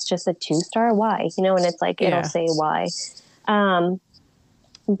 that's just a 2-star, why, and it's like, it'll say why.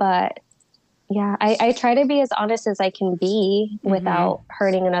 But yeah, I try to be as honest as I can be without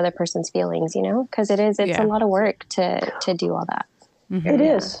hurting another person's feelings, because it's a lot of work to do all that. It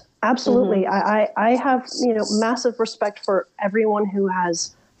is. Absolutely. I have, massive respect for everyone who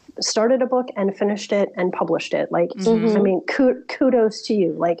has started a book and finished it and published it. Like, I mean, kudos to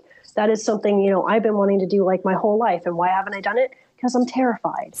you. Like, that is something, I've been wanting to do like my whole life. And why haven't I done it? Because I'm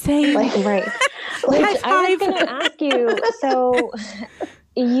terrified. Same. Like, right. Which I was going to ask you. So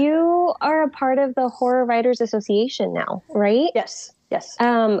you are a part of the Horror Writers Association now, right? Yes. Yes.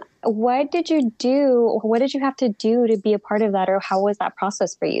 What did you do? What did you have to do to be a part of that, or how was that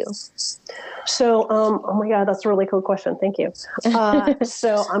process for you? So, oh my God, that's a really cool question. Thank you.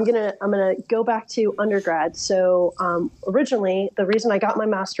 So I'm gonna go back to undergrad. So originally, the reason I got my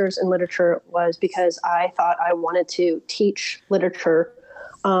master's in literature was because I thought I wanted to teach literature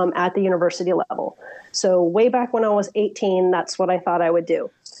at the university level. So way back when I was 18, that's what I thought I would do.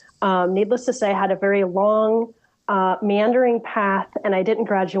 Needless to say, I had a very long meandering path, and I didn't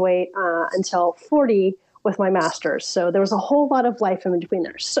graduate until 40 with my master's. So there was a whole lot of life in between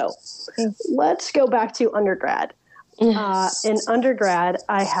there. So let's go back to undergrad. In undergrad,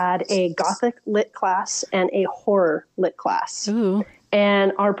 I had a Gothic lit class and a horror lit class. Ooh.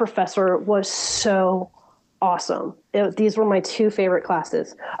 And our professor was so awesome. These were my 2 favorite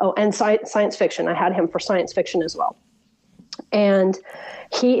classes. Oh, and science fiction. I had him for science fiction as well. And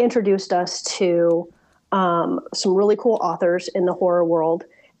he introduced us to some really cool authors in the horror world.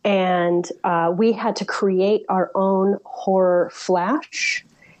 And we had to create our own horror flash,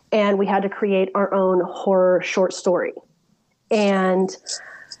 and we had to create our own horror short story. And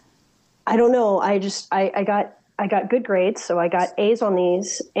I don't know, I got good grades, so I got A's on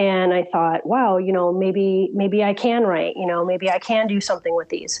these, and I thought, wow, maybe I can write, maybe I can do something with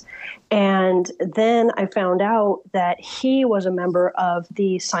these. And then I found out that he was a member of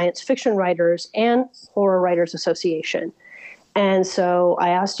the Science Fiction Writers and Horror Writers Association. And so I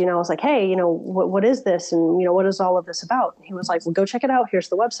asked, I was like, hey, what is this? And, what is all of this about? And he was like, well, go check it out. Here's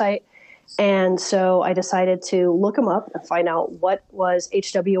the website. And so I decided to look him up and find out what was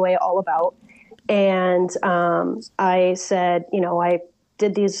HWA all about. And I said, I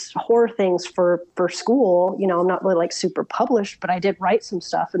did these horror things for school. I'm not really like super published, but I did write some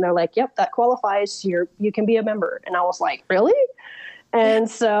stuff. And they're like, yep, that qualifies. You can be a member. And I was like, really? And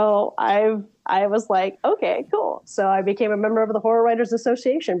so I was like, okay, cool. So I became a member of the Horror Writers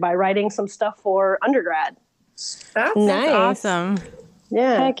Association by writing some stuff for undergrad. That's nice. Awesome.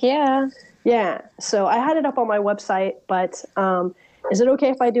 Yeah. Heck yeah. Yeah. So I had it up on my website, but is it okay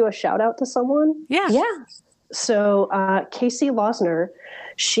if I do a shout out to someone? Yeah. Yeah. So Casey Losner,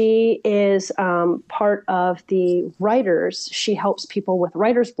 she is part of the writers. She helps people with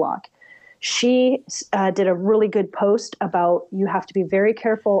writer's block. She did a really good post about you have to be very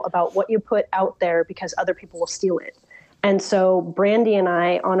careful about what you put out there because other people will steal it. And so Brandy and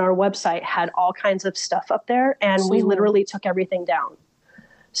I on our website had all kinds of stuff up there, and we literally took everything down.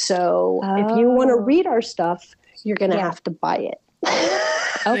 So if you want to read our stuff, you're going to have to buy it.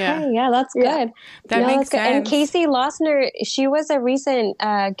 Okay, yeah, that's good. That makes sense. And Casey Losner, she was a recent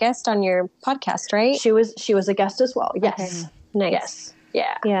guest on your podcast, right? She was a guest as well. Yes. Okay. Nice. Yes.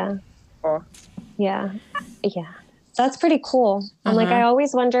 Yeah. Yeah. Cool. Yeah. Yeah. That's pretty cool. I'm like, I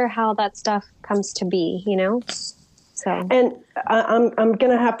always wonder how that stuff comes to be, you know? So. And I'm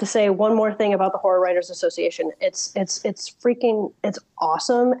gonna have to say one more thing about the Horror Writers Association. It's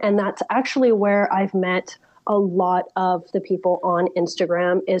awesome, and that's actually where I've met a lot of the people on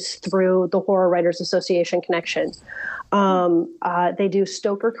Instagram is through the Horror Writers Association connection. They do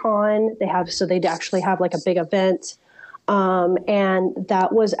StokerCon. They actually have like a big event. And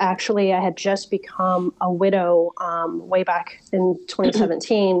that was actually, I had just become a widow way back in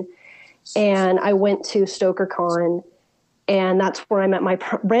 2017. And I went to StokerCon, and that's where I met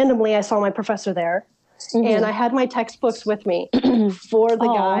randomly I saw my professor there. And I had my textbooks with me for the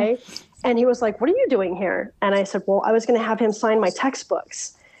guy. And he was like, "What are you doing here?" And I said, "Well, I was going to have him sign my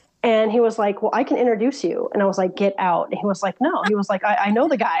textbooks." And he was like, "Well, I can introduce you." And I was like, "Get out." And he was like, "No." He was like, I know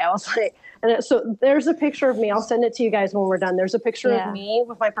the guy. I was like, so there's a picture of me. I'll send it to you guys when we're done. There's a picture of me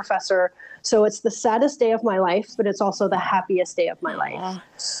with my professor. So it's the saddest day of my life, but it's also the happiest day of my life.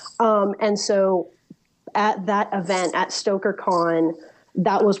 And so at that event at StokerCon,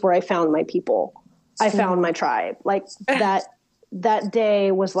 that was where I found my people. I found my tribe. Like that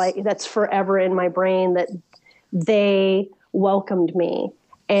day was like, that's forever in my brain that they welcomed me.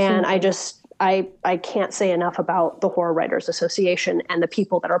 And I can't say enough about the Horror Writers Association and the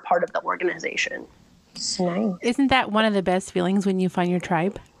people that are part of the organization. Nice. Isn't that one of the best feelings when you find your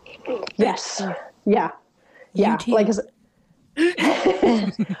tribe? Yes. Yeah. Yeah. Like, this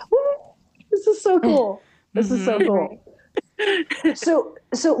is so cool. This is so cool.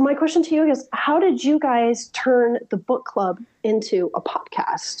 So my question to you is, how did you guys turn the book club into a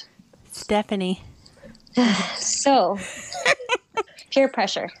podcast? Stephanie. So peer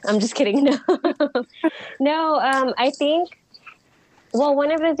pressure. I'm just kidding. No, I think, well,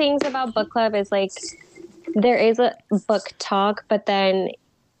 one of the things about book club is like, there is a book talk, but then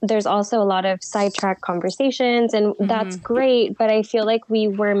there's also a lot of sidetrack conversations, and that's great. But I feel like we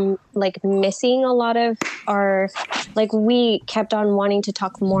were like missing a lot of our, like, we kept on wanting to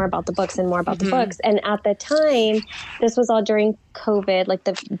talk more about the books and more about the books. And at the time, this was all during COVID, like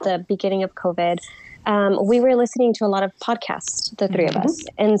the beginning of COVID. We were listening to a lot of podcasts, the three of us.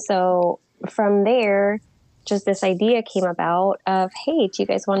 And so from there, just this idea came about of, hey, do you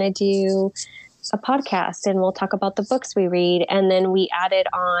guys want to do a podcast and we'll talk about the books we read? And then we added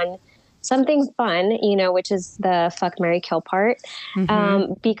on something fun, you know, which is the fuck, marry, kill part.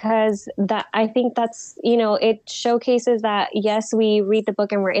 Because that, I think that's, you know, it showcases that, yes, we read the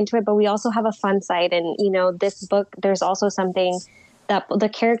book and we're into it, but we also have a fun side. And, you know, this book, there's also something that the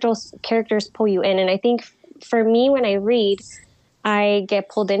characters pull you in. And I think for me, when I read, I get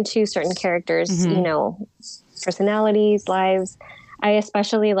pulled into certain characters, you know, personalities, lives. I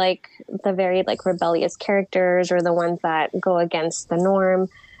especially like the very like rebellious characters, or the ones that go against the norm.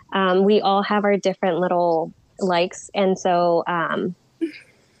 We all have our different little likes. And so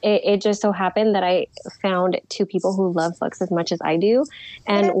it just so happened that I found two people who love books as much as I do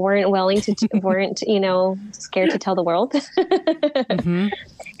and weren't, you know, scared to tell the world.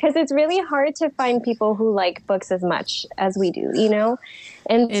 Because it's really hard to find people who like books as much as we do, you know?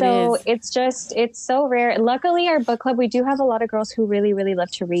 And so it's so rare. Luckily, our book club, we do have a lot of girls who really, really love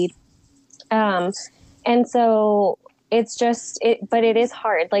to read. And so it's but it is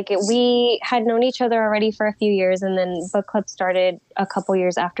hard. Like we had known each other already for a few years, and then book club started a couple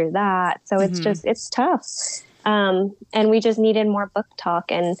years after that. So it's tough. And we just needed more book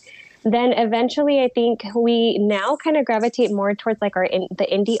talk. And then eventually I think we now kind of gravitate more towards like the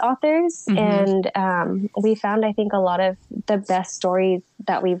indie authors. And we found, I think, a lot of the best stories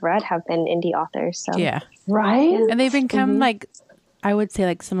that we've read have been indie authors. So yeah. Right. And they've become like, I would say,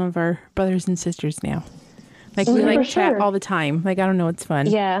 like some of our brothers and sisters now. Like we like chat all the time. Like, I don't know, it's fun.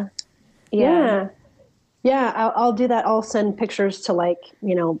 Yeah. I'll do that. I'll send pictures to, like,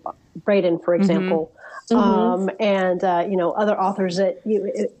 you know, Brayden, for example. And you know, other authors that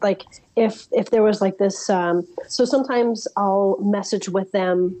like, if there was like this, so sometimes I'll message with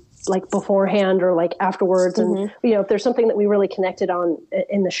them like beforehand or like afterwards. And, you know, if there's something that we really connected on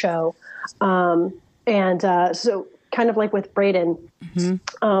in the show. So kind of like with Brayden,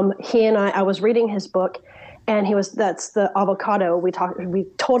 he and I was reading his book, and that's the avocado. We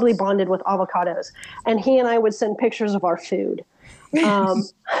totally bonded with avocados, and he and I would send pictures of our food. We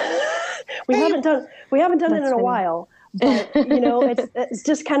haven't done it in a while, but you know, it's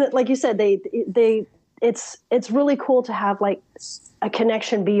just kind of like you said, it's really cool to have like a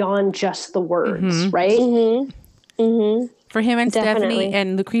connection beyond just the words, right? For him and Definitely. Stephanie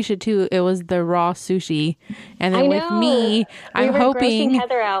and Lucretia too, it was the raw sushi. And then I with know. me, I'm were hoping grossing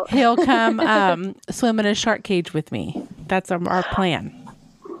Heather out. he'll come swim in a shark cage with me. That's our plan.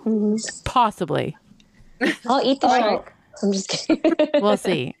 Possibly. I'll eat the shark. I'm just kidding. We'll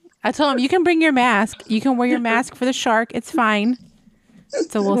see. I told him, you can bring your mask. You can wear your mask for the shark. It's fine.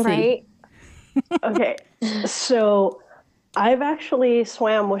 So we'll see. Right? Okay, so I've actually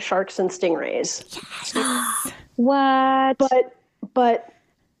swam with sharks and stingrays, What? but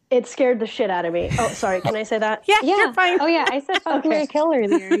it scared the shit out of me. Oh, sorry, can I say that? Yeah, Yeah. you're fine. Oh, yeah. I said fuck Mary Kill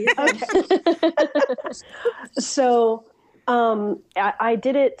earlier. So I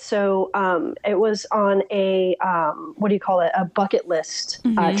did it. So it was on a what do you call it? A bucket list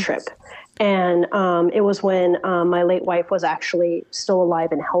trip, and it was when my late wife was actually still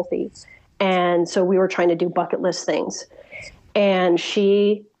alive and healthy, and so we were trying to do bucket list things, and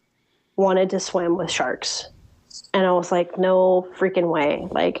she wanted to swim with sharks, and I was like, no freaking way,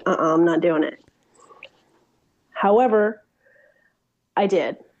 like I'm not doing it. However, I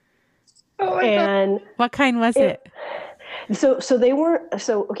did. Oh my God. And What kind was it? so they weren't,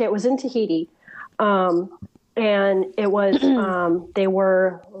 so, okay, it was in Tahiti. And it was, they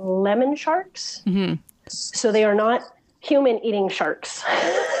were lemon sharks. Mm-hmm. So they are not human eating sharks.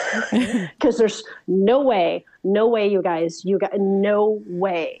 Cause there's no way, you guys, no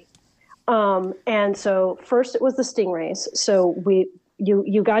way. And so first it was the stingrays. So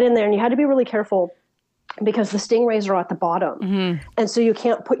you got in there and you had to be really careful because the stingrays are at the bottom. Mm-hmm. And so you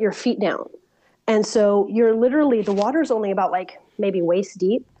can't put your feet down. And so you're literally, the water's only about like maybe waist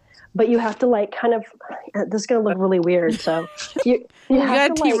deep, but you have to like kind of, this is going to look really weird. So you have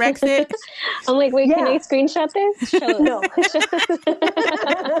got to like, T-Rex it? I'm like, wait, can Yeah. I screenshot this? Show No.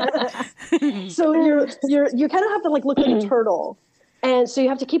 So you kind of have to like look like a turtle. And so you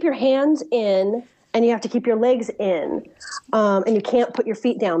have to keep your hands in and you have to keep your legs in. And you can't put your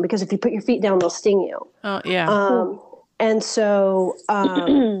feet down because if you put your feet down, they'll sting you. Oh, yeah. And so,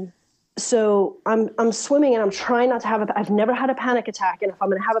 so I'm swimming and I'm trying not to have I've never had a panic attack. And if I'm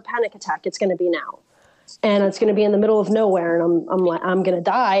going to have a panic attack, it's going to be now. And it's going to be in the middle of nowhere. And I'm like, I'm going to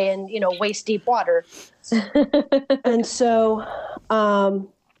die in, waist deep water. And so,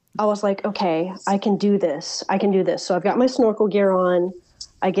 I was like, okay, I can do this. So I've got my snorkel gear on.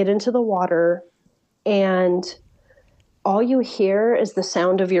 I get into the water and all you hear is the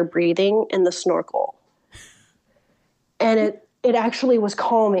sound of your breathing in the snorkel. And it actually was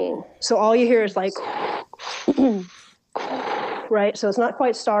calming. So all you hear is like, right? So it's not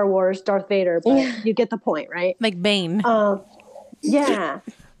quite Star Wars, Darth Vader, but you get the point, right? Like Bane. Yeah.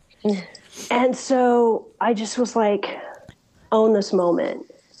 And so I just was like, own this moment.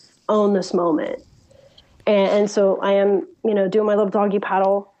 And so I am, doing my little doggy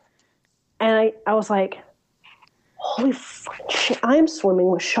paddle. And I was like, holy fucking shit, I'm swimming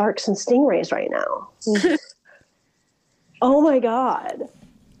with sharks and stingrays right now. Oh my God.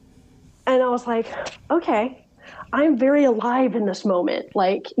 And I was like, okay, I'm very alive in this moment.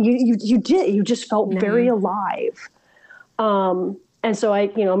 Like you just felt very alive. And so I,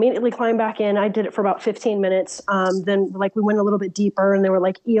 immediately climbed back in. I did it for about 15 minutes. Then like we went a little bit deeper and there were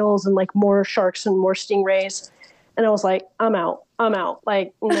like eels and like more sharks and more stingrays. And I was like, I'm out.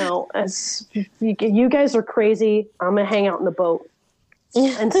 Like, no, you guys are crazy. I'm going to hang out in the boat.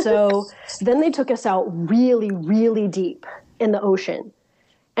 And so then they took us out really, really deep in the ocean.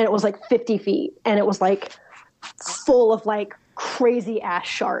 And it was like 50 feet. And it was like full of like crazy ass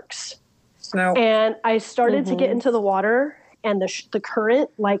sharks. No. And I started to get into the water. And the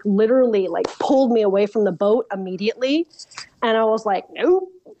current, like, literally, like, pulled me away from the boat immediately. And I was like, nope.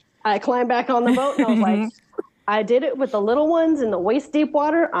 I climbed back on the boat, and I was like, I did it with the little ones in the waist-deep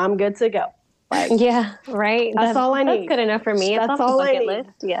water. I'm good to go. Like, yeah, right. That's all I need. That's good enough for me. It's That's off all the I bucket need. list.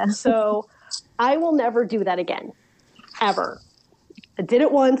 Yeah. So I will never do that again. Ever. I did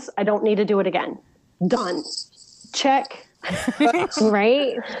it once. I don't need to do it again. Done. Check.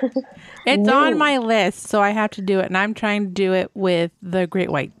 Right? It's on my list, so I have to do it. And I'm trying to do it with the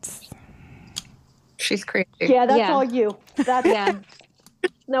great whites. She's crazy. Yeah, that's all you. That's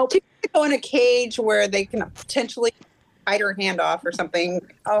Nope. She could go in a cage where they can potentially bite her hand off or something.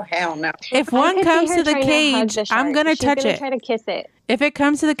 Oh, hell no. If one comes to the cage, I'm going to touch it. Try to kiss it. If it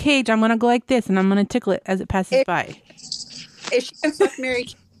comes to the cage, I'm going to go like this, and I'm going to tickle it as it passes by. If she can fuck Mary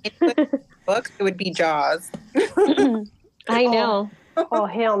Kate in the book, it would be Jaws. I know. Oh,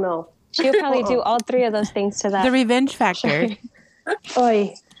 hell no. She'll probably do all three of those things to that. The revenge factor.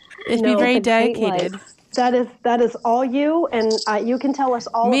 Oy. It's be very dedicated. That is all you, and you can tell us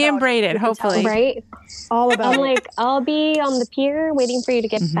all. Me about and Braden, hopefully, right? All about. I'm like, I'll be on the pier waiting for you to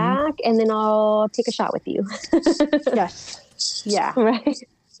get back, and then I'll take a shot with you. Yes. Yeah. Right.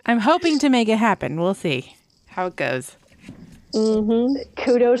 I'm hoping to make it happen. We'll see how it goes.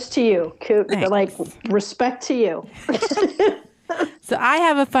 Kudos to you. Like respect to you. So I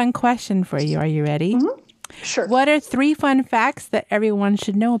have a fun question for you. Are you ready? Sure. What are 3 fun facts that everyone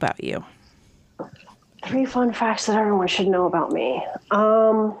should know about you? 3 fun facts that everyone should know about me.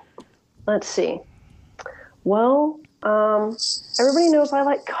 Let's see. Well, everybody knows I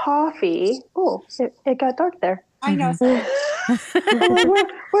like coffee. Oh, it got dark there. I know. I'm like,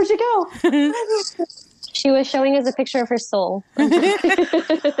 where'd you go? She was showing us a picture of her soul.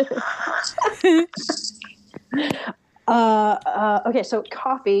 Okay, so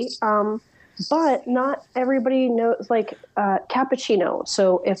coffee. But not everybody knows, like, cappuccino.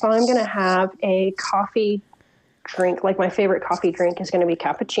 So if I'm going to have a coffee drink, like my favorite coffee drink is going to be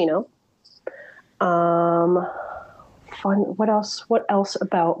cappuccino. Fun. What else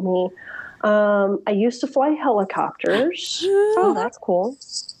about me? I used to fly helicopters. Oh, that's cool.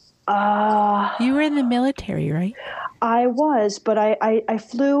 You were in the military, right? I was, but I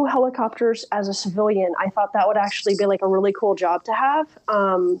flew helicopters as a civilian. I thought that would actually be like a really cool job to have,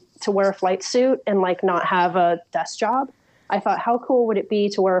 to wear a flight suit and like not have a desk job. I thought, how cool would it be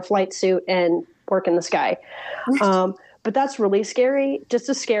to wear a flight suit and work in the sky? But that's really scary, just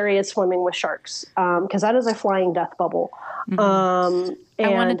as scary as swimming with sharks, because that is a flying death bubble. I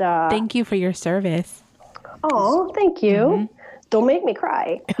want to thank you for your service. Oh, thank you. Don't make me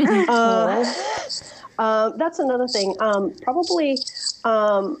cry. That's another thing. Probably,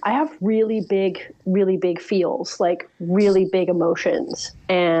 I have really big feels, like really big emotions,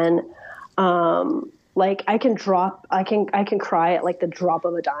 and like I can cry at like the drop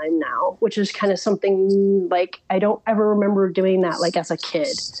of a dime now, which is kind of something like I don't ever remember doing that like as a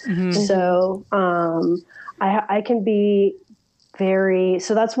kid. So I can be very.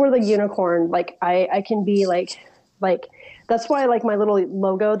 So that's where the unicorn. Like I can be like. That's why, like, my little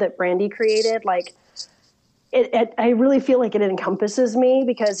logo that Brandy created, like, I really feel like it encompasses me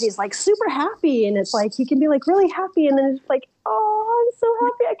because he's, like, super happy. And it's like, he can be, like, really happy. And then it's like, oh, I'm so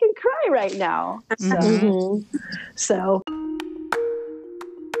happy I can cry right now. So.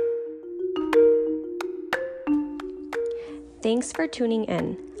 Thanks for tuning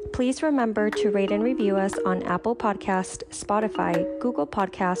in. Please remember to rate and review us on Apple Podcast, Spotify, Google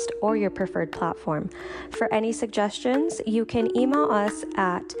Podcast, or your preferred platform. For any suggestions, you can email us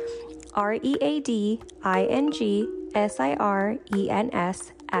at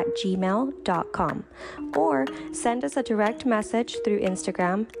readingsirenes@gmail.com or send us a direct message through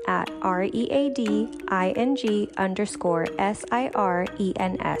Instagram at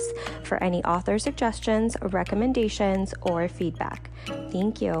reading_sirenes for any author suggestions, recommendations, or feedback.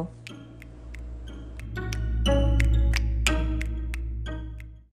 Thank you.